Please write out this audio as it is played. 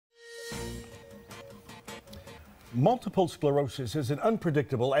Multiple sclerosis is an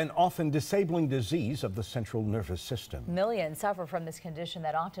unpredictable and often disabling disease of the central nervous system. Millions suffer from this condition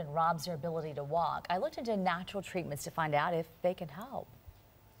that often robs their ability to walk. I looked into natural treatments to find out if they can help.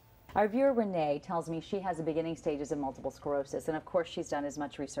 Our viewer Renee tells me she has the beginning stages of multiple sclerosis, and of course she's done as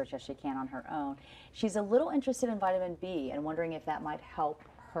much research as she can on her own. She's a little interested in vitamin B and wondering if that might help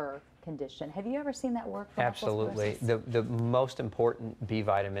her condition. Have you ever seen that work for Absolutely. The most important B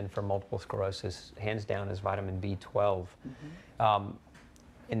vitamin for multiple sclerosis, hands down, is vitamin B12.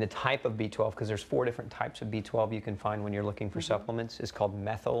 In the type of B12, because there's 4 different types of B12 you can find when you're looking for supplements, is called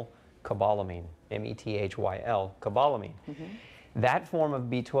methylcobalamin, M-E-T-H-Y-L, cobalamin. That form of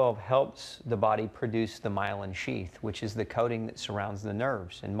B12 helps the body produce the myelin sheath, which is the coating that surrounds the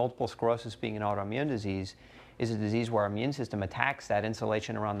nerves. And multiple sclerosis, being an autoimmune disease, is a disease where our immune system attacks that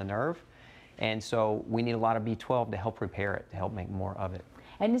insulation around the nerve. And so we need a lot of B12 to help repair it, to help make more of it.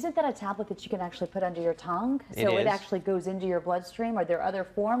 And isn't that a tablet that you can actually put under your tongue? So it actually goes into your bloodstream? Are there other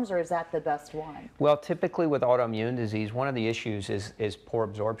forms, or is that the best one? Well, typically with autoimmune disease, one of the issues is poor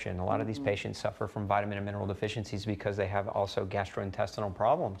absorption. A lot of these patients suffer from vitamin and mineral deficiencies because they have also gastrointestinal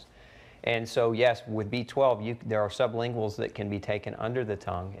problems. And so, yes, with B12, there are sublinguals that can be taken under the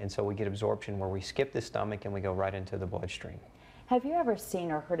tongue, and so we get absorption where we skip the stomach and we go right into the bloodstream. Have you ever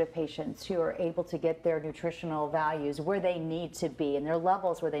seen or heard of patients who are able to get their nutritional values where they need to be and their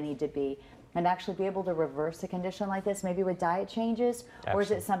levels where they need to be and actually be able to reverse a condition like this, maybe with diet changes? Absolutely. Or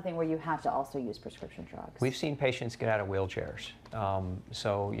is it something where you have to also use prescription drugs? We've seen patients get out of wheelchairs.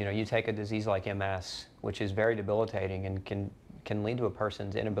 So, you know, you take a disease like MS, which is very debilitating and can lead to a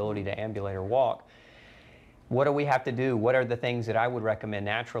person's inability to ambulate or walk. What do we have to do? What are the things that I would recommend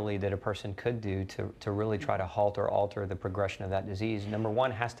naturally that a person could do to really try to halt or alter the progression of that disease? Number one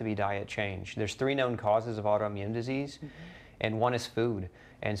has to be diet change. There's 3 known causes of autoimmune disease, and one is food.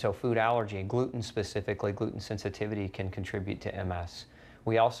 And so food allergy, gluten specifically, gluten sensitivity can contribute to MS.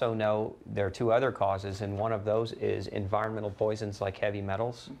 We also know there are 2 other causes, and one of those is environmental poisons like heavy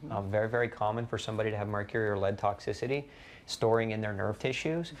metals. Very, very common for somebody to have mercury or lead toxicity storing in their nerve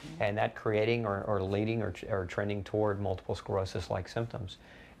tissues, and that creating or leading or trending toward multiple sclerosis-like symptoms.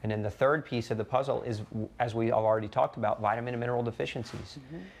 And then the third piece of the puzzle is, as we already talked about, vitamin and mineral deficiencies.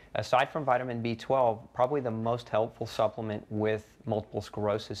 Aside from vitamin B12, probably the most helpful supplement with multiple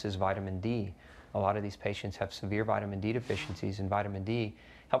sclerosis is vitamin D. A lot of these patients have severe vitamin D deficiencies, and vitamin D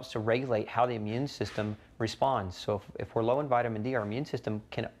helps to regulate how the immune system responds. So if we're low in vitamin D, our immune system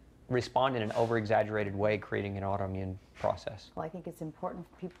can respond in an over-exaggerated way, creating an autoimmune process. Well, I think it's important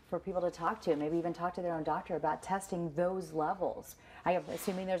for people to talk to, maybe even talk to their own doctor about testing those levels. I am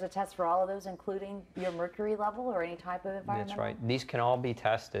assuming there's a test for all of those, including your mercury level or any type of environmental? That's right. These can all be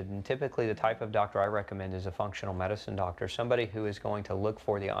tested, and typically the type of doctor I recommend is a functional medicine doctor, somebody who is going to look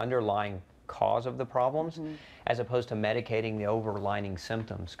for the underlying cause of the problems as opposed to medicating the overlying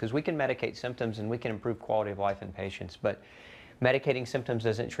symptoms. Because we can medicate symptoms and we can improve quality of life in patients, but medicating symptoms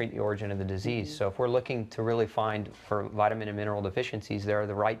doesn't treat the origin of the disease. So if we're looking to really find for vitamin and mineral deficiencies, there are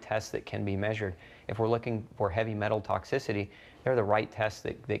the right tests that can be measured. If we're looking for heavy metal toxicity, there are the right tests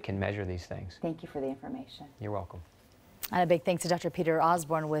that can measure these things. Thank you for the information. You're welcome. And a big thanks to Dr. Peter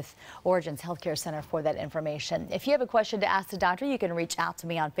Osborne with Origins Healthcare Center for that information. If you have a question to ask the doctor, you can reach out to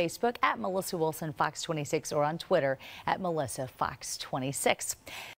me on Facebook at Melissa Wilson Fox 26 or on Twitter at Melissa Fox 26.